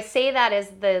 Like, so I say that as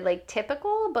the like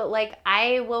typical, but like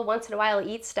I will once in a while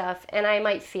eat stuff and I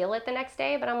might feel it the next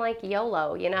day, but I'm like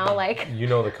YOLO, you know, like. You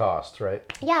know the cost, right?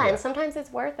 Yeah, and sometimes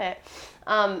it's worth it.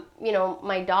 You know,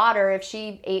 my daughter, if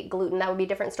she ate gluten, that would be a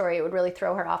different story. It would really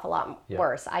throw her off a lot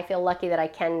worse. I feel lucky that I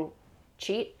can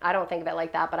cheat. I don't think of it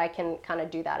like that, but I can kind of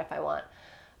do that if I want.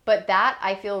 But that,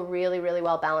 I feel really, really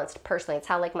well balanced personally. It's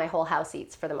how like my whole house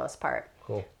eats for the most part.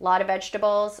 Cool. A lot of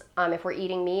vegetables. If we're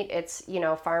eating meat, it's, you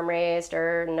know, farm raised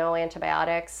or no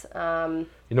antibiotics. You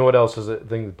know what else is a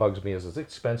thing that bugs me is it's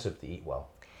expensive to eat well,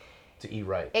 to eat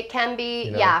right. It can be,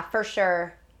 you know? Yeah, for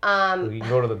sure. You can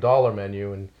go to the dollar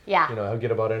menu and you know,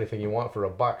 get about anything you want for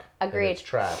 $1. Agreed. And it's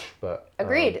trash, but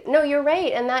agreed. No, you're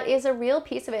right, and that is a real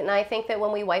piece of it. And I think that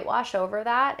when we whitewash over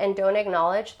that and don't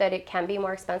acknowledge that it can be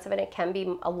more expensive and it can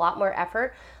be a lot more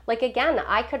effort, like again,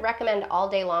 I could recommend all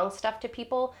day long stuff to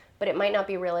people, but it might not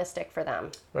be realistic for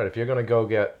them. Right. If you're gonna go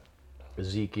get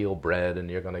Ezekiel bread and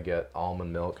you're gonna get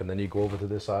almond milk, and then you go over to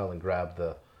this aisle and grab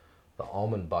the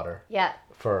almond butter. Yeah.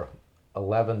 For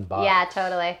 $11. Yeah,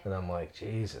 totally. And I'm like,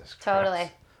 Jesus Christ.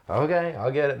 Totally. Okay,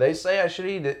 I'll get it. They say I should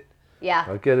eat it. Yeah.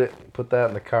 I'll get it, put that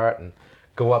in the cart and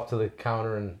go up to the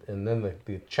counter and then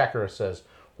the checker says,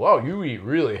 wow, you eat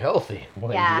really healthy. I'm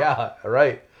like, Yeah. yeah,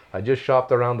 right. I just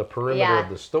shopped around the perimeter of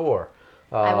the store.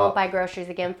 I won't buy groceries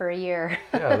again for a year.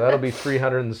 Yeah, that'll be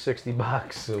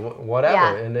 $360, whatever.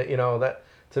 Yeah. And that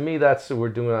to me, we're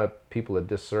doing people a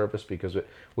disservice because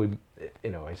we,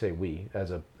 I say we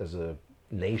as a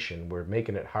nation, we're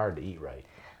making it hard to eat right.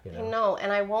 No,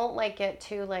 and I won't get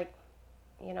too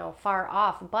far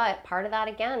off, but part of that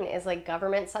again is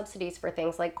government subsidies for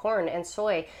things like corn and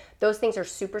soy. Those things are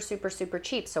super, super, super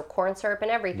cheap. So corn syrup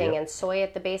and everything, and soy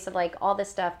at the base of all this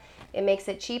stuff, it makes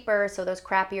it cheaper. So those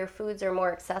crappier foods are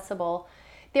more accessible.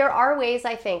 There are ways,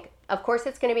 I think, of course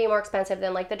it's going to be more expensive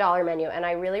than the dollar menu. And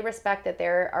I really respect that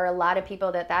there are a lot of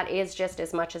people that is just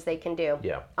as much as they can do.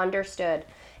 Yeah. Understood.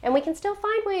 And we can still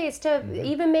find ways to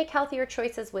even make healthier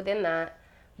choices within that.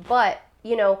 But,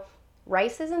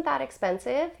 rice isn't that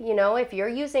expensive. If you're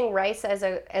using rice as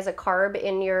a carb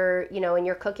in your, in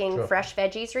your cooking fresh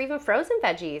veggies or even frozen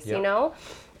veggies,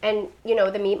 and,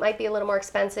 the meat might be a little more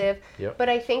expensive. Yep. But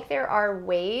I think there are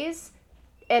ways.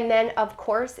 And then, of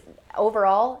course,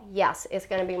 overall, yes, it's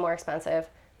going to be more expensive.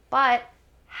 But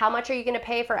how much are you going to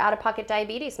pay for out-of-pocket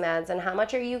diabetes meds? And how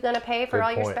much are you going to pay for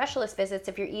all your specialist visits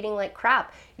if you're eating like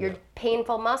crap? Your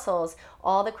painful muscles,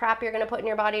 all the crap you're going to put in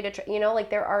your body to,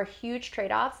 there are huge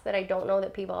trade-offs that I don't know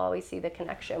that people always see the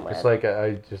connection with. It's like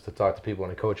I just to talk to people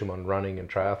when I coach them on running and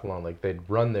triathlon,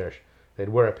 they'd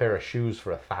wear a pair of shoes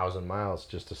for 1,000 miles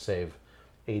just to save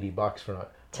 $80 for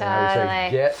not. And I would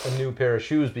say, get a new pair of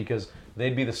shoes because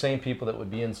they'd be the same people that would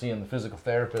be in seeing the physical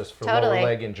therapist for lower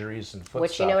leg injuries and foot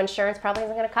Which, stuff. insurance probably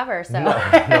isn't going to cover. So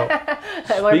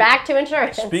no. We're back to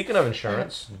insurance. Speaking of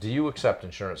insurance, do you accept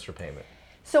insurance for payment?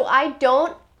 So I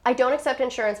don't accept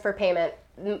insurance for payment.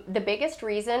 The biggest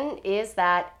reason is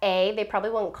that A, they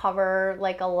probably won't cover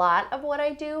a lot of what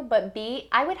I do, but B,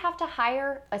 I would have to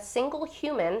hire a single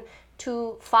human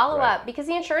to follow up because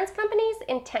the insurance companies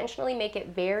intentionally make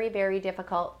it very, very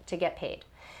difficult to get paid.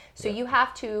 So you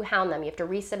have to hound them. You have to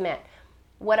resubmit.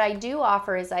 What I do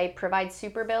offer is I provide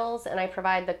super bills and I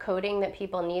provide the coding that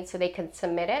people need so they can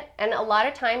submit it. And a lot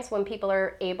of times when people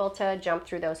are able to jump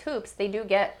through those hoops, they do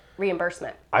get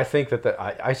reimbursement. I think that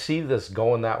I see this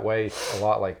going that way a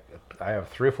lot. I have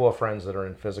 3 or 4 friends that are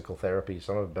in physical therapy.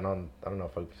 Some have been on, I don't know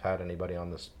if I've had anybody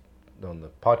on the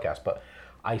podcast, but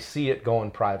I see it going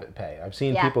private pay. I've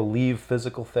seen people leave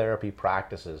physical therapy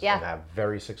practices and have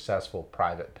very successful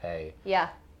private pay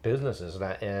businesses.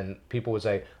 And people would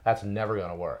say, that's never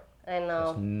going to work. I know.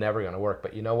 It's never going to work.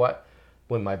 But you know what?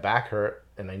 When my back hurt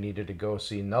and I needed to go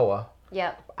see Noah,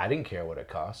 I didn't care what it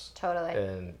cost. Totally.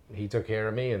 And he took care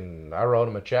of me and I wrote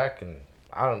him a check and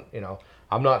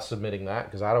I'm not submitting that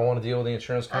because I don't want to deal with the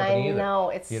insurance company either. I know,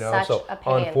 it's such a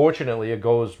pain. Unfortunately, it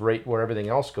goes right where everything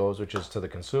else goes, which is to the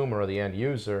consumer or the end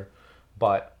user.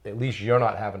 But at least you're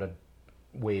not having to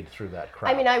wade through that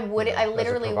crap. I mean, I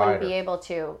literally wouldn't be able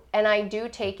to. And I do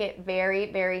take it very,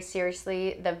 very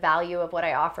seriously, the value of what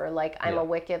I offer. I'm a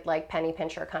wicked, penny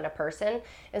pincher kind of person.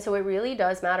 And so it really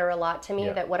does matter a lot to me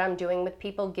that what I'm doing with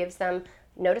people gives them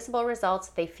noticeable results,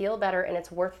 they feel better, and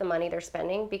it's worth the money they're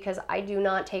spending because I do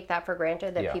not take that for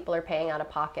granted that people are paying out of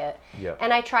pocket.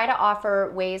 And I try to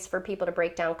offer ways for people to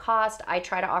break down cost. I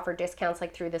try to offer discounts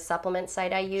through the supplement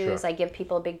site I use. I give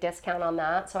people a big discount on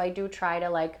that. So I do try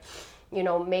to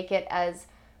make it as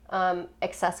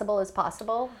accessible as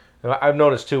possible. And I've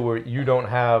noticed too where you don't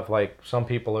have some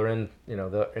people are in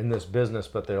in this business,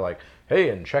 but they're like, hey,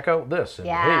 and check out this, and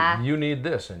hey, you need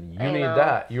this, and you need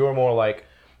that. You're more like,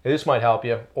 hey, this might help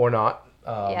you or not.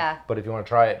 But if you want to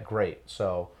try it, great.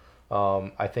 So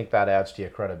I think that adds to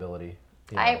your credibility.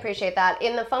 I appreciate that.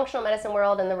 In the functional medicine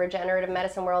world and the regenerative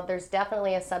medicine world, there's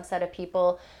definitely a subset of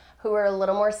people who are a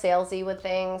little more salesy with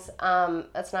things.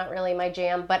 That's not really my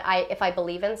jam. But if I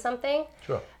believe in something,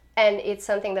 and it's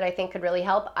something that I think could really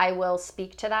help, I will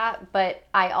speak to that. But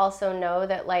I also know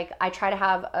that I try to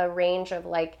have a range of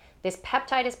this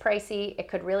peptide is pricey. It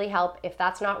could really help. If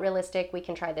that's not realistic, we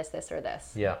can try this, this, or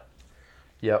this.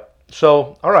 Yep.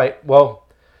 So, all right. Well,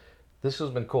 this has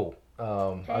been cool.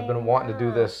 I've been wanting to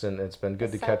do this, and it's been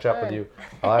good to catch up with you.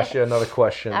 I'll ask you another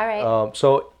question. All right.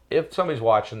 So, if somebody's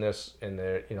watching this and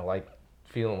they're,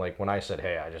 feeling when I said,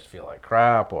 hey, I just feel like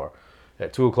crap, or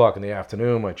at 2:00 in the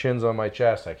afternoon, my chin's on my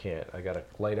chest, I got to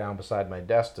lay down beside my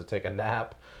desk to take a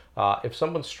nap. If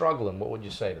someone's struggling, what would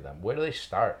you say to them? Where do they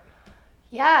start?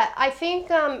 Yeah, I think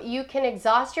you can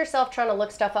exhaust yourself trying to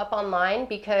look stuff up online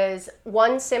because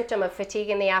one symptom of fatigue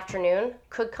in the afternoon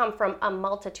could come from a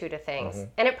multitude of things.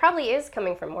 And it probably is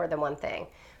coming from more than one thing.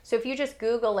 So if you just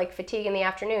Google fatigue in the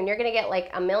afternoon, you're going to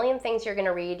get a million things you're going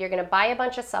to read. You're going to buy a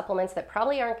bunch of supplements that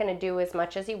probably aren't going to do as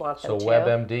much as you want them to. So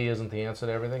WebMD isn't the answer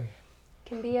to everything?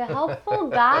 can be a helpful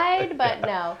guide, but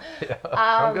no. Yeah,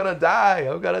 I'm gonna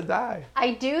die.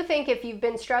 I do think if you've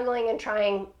been struggling and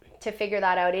trying to figure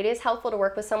that out, it is helpful to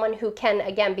work with someone who can,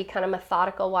 again, be kind of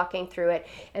methodical walking through it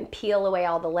and peel away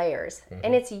all the layers.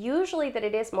 And it's usually that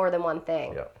it is more than one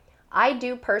thing. Yeah. I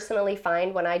do personally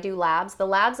find when I do labs, the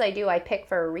labs I pick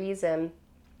for a reason,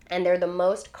 and they're the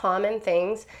most common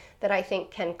things that I think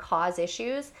can cause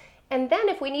issues. And then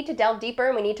if we need to delve deeper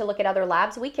and we need to look at other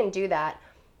labs, we can do that.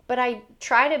 But I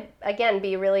try to, again,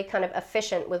 be really kind of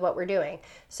efficient with what we're doing.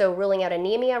 So ruling out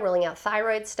anemia, ruling out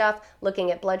thyroid stuff, looking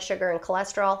at blood sugar and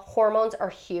cholesterol. Hormones are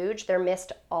huge. They're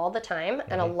missed all the time.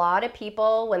 And a lot of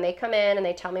people, when they come in and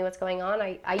they tell me what's going on,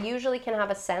 I usually can have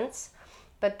a sense.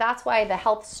 But that's why the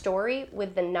health story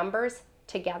with the numbers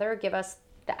together give us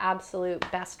the absolute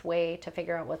best way to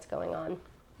figure out what's going on.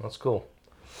 That's cool.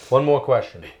 One more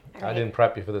question. All I right. didn't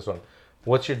prep you for this one.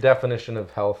 What's your definition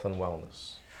of health and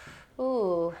wellness?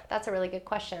 Ooh, that's a really good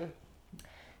question.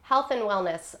 Health and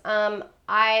wellness.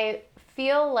 I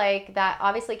feel like that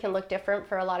obviously can look different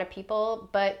for a lot of people,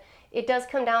 but it does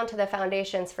come down to the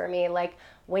foundations for me. Like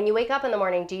when you wake up in the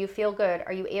morning, do you feel good?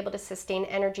 Are you able to sustain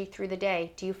energy through the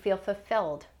day? Do you feel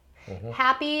fulfilled?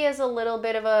 Happy is a little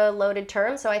bit of a loaded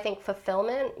term, so I think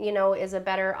fulfillment, is a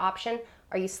better option.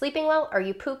 Are you sleeping well? Are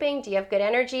you pooping? Do you have good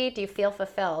energy? Do you feel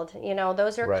fulfilled?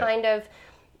 Those are Right. kind of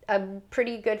a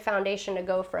pretty good foundation to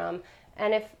go from.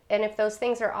 And if those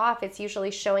things are off, it's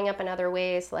usually showing up in other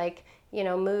ways like,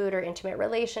 mood or intimate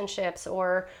relationships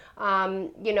or,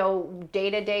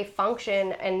 day-to-day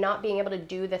function and not being able to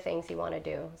do the things you want to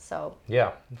do. So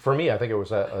Yeah, for me, I think it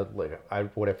was what I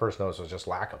first noticed was just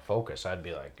lack of focus. I'd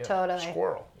be like, Totally.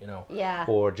 squirrel, Yeah.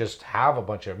 or just have a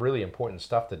bunch of really important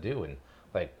stuff to do and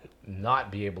like not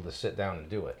be able to sit down and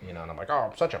do it, and I'm like, oh,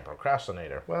 I'm such a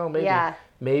procrastinator. Well,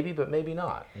 maybe, but maybe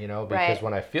not, because Right.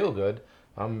 when I feel good,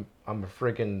 I'm a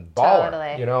freaking baller,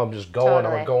 Totally. I'm just going, I'm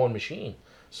Totally. a going machine.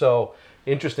 So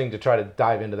interesting to try to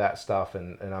dive into that stuff,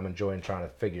 and I'm enjoying trying to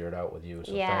figure it out with you.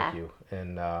 So Yeah. thank you,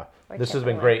 and We're this has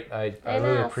been chipping away. great. I I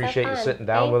really know, so appreciate you fun. sitting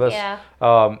down Thank with us.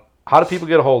 How do people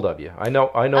get a hold of you? I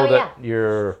know that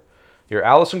you're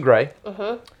Allison Gray,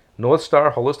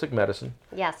 Northstar Holistic Medicine.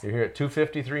 Yes. You're here at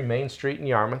 253 Main Street in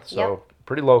Yarmouth, so Yep.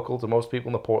 pretty local to most people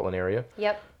in the Portland area.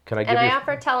 Yep. Can I give And I you?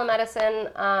 offer telemedicine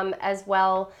as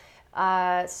well.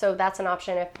 So that's an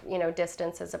option if,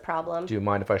 distance is a problem. Do you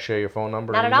mind if I share your phone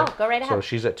number? Not and at all. email? Go right So ahead.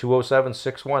 she's at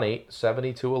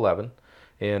 207-618-7211,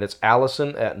 and it's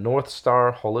Allison at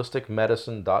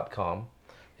NorthstarHolisticMedicine.com.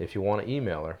 If you want to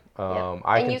email her,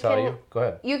 I And can you tell can- you. Go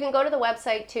ahead. You can go to the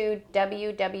website to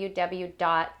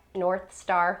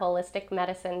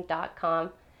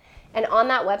www.northstarholisticmedicine.com. And on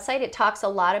that website, it talks a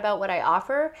lot about what I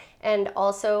offer. And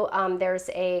also, there's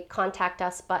a contact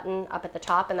us button up at the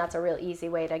top, and that's a real easy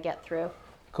way to get through.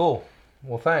 Cool.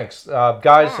 Well, thanks.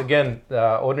 Guys, Yeah. again,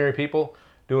 ordinary people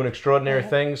doing extraordinary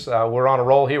things. We're on a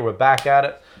roll here. We're back at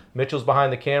it. Mitchell's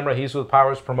behind the camera. He's with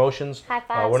Powers Promotions. High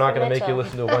fives We're not for going to make you Mitchell.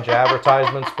 listen to a bunch of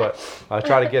advertisements, but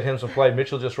try to get him some play.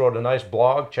 Mitchell just wrote a nice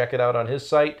blog. Check it out on his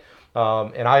site.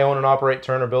 And I own and operate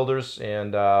Turner Builders,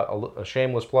 and a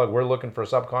shameless plug, we're looking for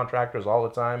subcontractors all the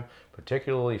time,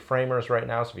 particularly framers right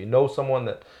now. So if you know someone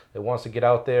that wants to get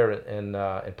out there and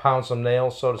pound some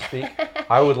nails, so to speak,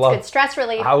 I would love Good stress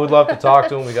relief. I would love to talk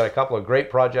to them. We got a couple of great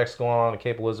projects going on in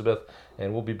Cape Elizabeth,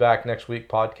 and we'll be back next week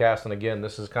podcasting again.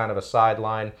 This is kind of a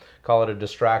sideline. Call it a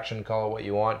distraction. Call it what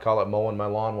you want. Call it mowing my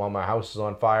lawn while my house is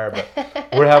on fire. But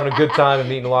we're having a good time and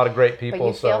meeting a lot of great people. But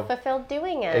you feel so fulfilled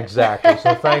doing it. exactly.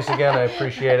 So thanks again. I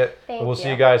appreciate it. Thank And we'll see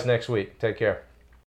you. you guys next week. Take care.